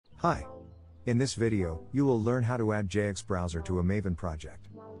Hi. In this video, you will learn how to add JxBrowser to a Maven project.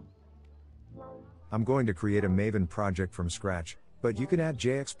 I'm going to create a Maven project from scratch, but you can add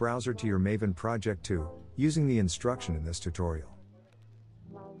JxBrowser to your Maven project too, using the instruction in this tutorial.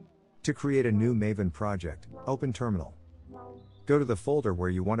 To create a new Maven project, open Terminal. Go to the folder where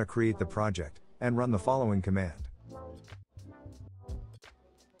you want to create the project, and run the following command.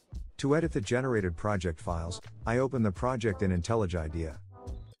 To edit the generated project files, I open the project in IntelliJ IDEA.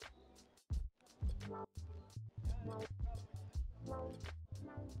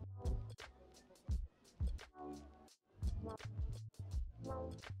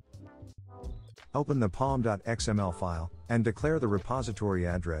 Open the pom.xml file, and declare the repository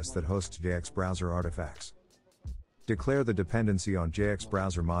address that hosts JxBrowser artifacts. Declare the dependency on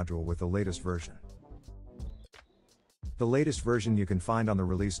JxBrowser module with the latest version. The latest version you can find on the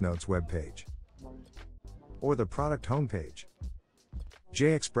Release Notes webpage or the product homepage.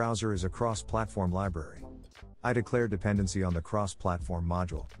 JxBrowser is a cross-platform library. I declare dependency on the cross-platform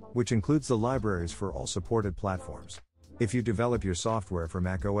module, which includes the libraries for all supported platforms. If you develop your software for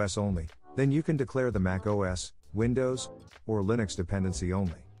Mac OS only, then you can declare the Mac OS, Windows, or Linux dependency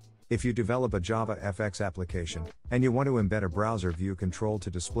only. If you develop a JavaFX application, and you want to embed a browser view control to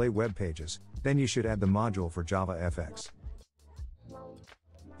display web pages, then you should add the module for JavaFX.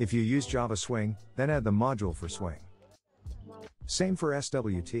 If you use Java Swing, then add the module for Swing. Same for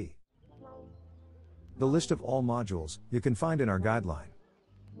SWT. The list of all modules you can find in our guideline.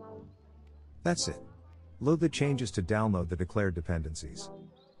 That's it. Load the changes to download the declared dependencies.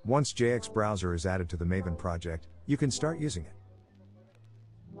 Once JxBrowser is added to the Maven project, you can start using it.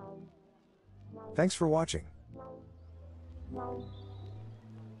 Thanks for watching.